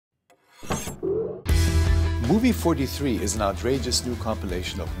Movie 43 is an outrageous new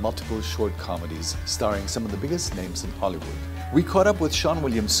compilation of multiple short comedies starring some of the biggest names in Hollywood. We caught up with Sean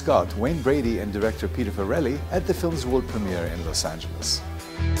William Scott, Wayne Brady, and director Peter Farrelly at the film's world premiere in Los Angeles.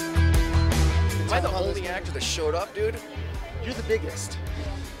 Am I the only actor that showed up, dude? You're the biggest.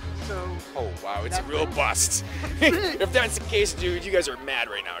 Oh, wow, it's a real bust. If that's the case, dude, you guys are mad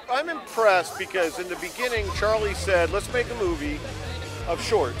right now. I'm impressed because in the beginning, Charlie said, let's make a movie of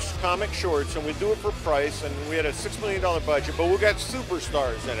shorts, comic shorts, and we do it for price, and we had a $6 million budget, but we'll get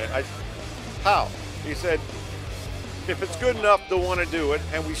superstars in it. How? He said, if it's good enough, they'll want to do it,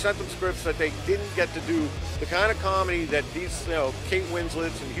 and we sent them scripts that they didn't get to do, the kind of comedy that these, Kate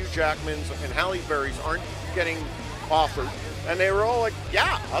Winslet's and Hugh Jackman's and Halle Berry's aren't getting offered. And they were all like,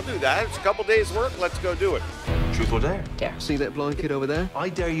 yeah, I'll do that. It's a couple days' work. Let's go do it. Truth or dare? Dare. See that blind kid over there? I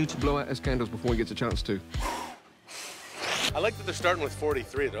dare you to blow out his candles before he gets a chance to. I like that they're starting with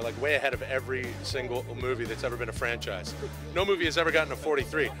 43. They're like way ahead of every single movie that's ever been a franchise. No movie has ever gotten a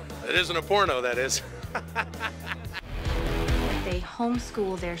 43. It isn't a porno, that is. They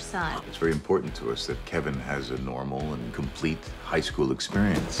homeschool their son. It's very important to us that Kevin has a normal and complete high school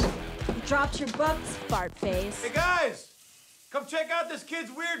experience. You dropped your books, fart face. Hey guys! Come check out this kid's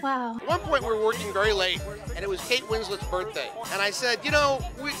weird. Wow. At one point, we were working very late, and it was Kate Winslet's birthday. And I said,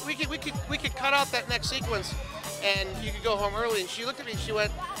 we could cut out that next sequence, and you could go home early. And she looked at me and she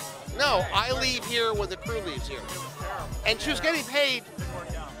went, no, I leave here when the crew leaves here. And she was getting paid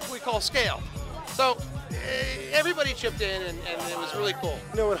what we call scale. So everybody chipped in, and it was really cool.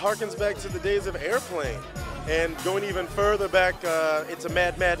 It harkens back to the days of Airplane. And going even further back, it's a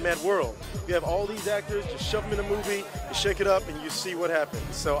mad, mad, mad world. You have all these actors, just shove them in a movie, you shake it up, and you see what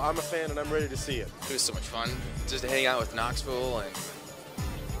happens. So I'm a fan, and I'm ready to see it. It was so much fun just to hang out with Knoxville, and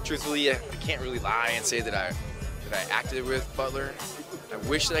truthfully, I can't really lie and say that I acted with Butler. I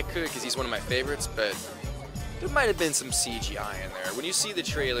wish that I could because he's one of my favorites, but there might have been some CGI in there. When you see the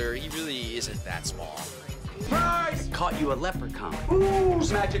trailer, he really isn't that small. Surprise! Caught you a leprechaun.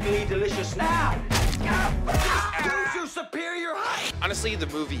 Who's magically delicious now? Use your superior height! Honestly, the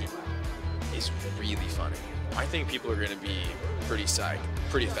movie is really funny. I think people are going to be pretty psyched,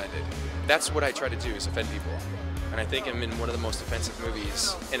 pretty offended. That's what I try to do, is offend people. And I think I'm in one of the most offensive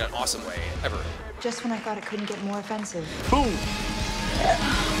movies in an awesome way ever. Just when I thought it couldn't get more offensive. Boom!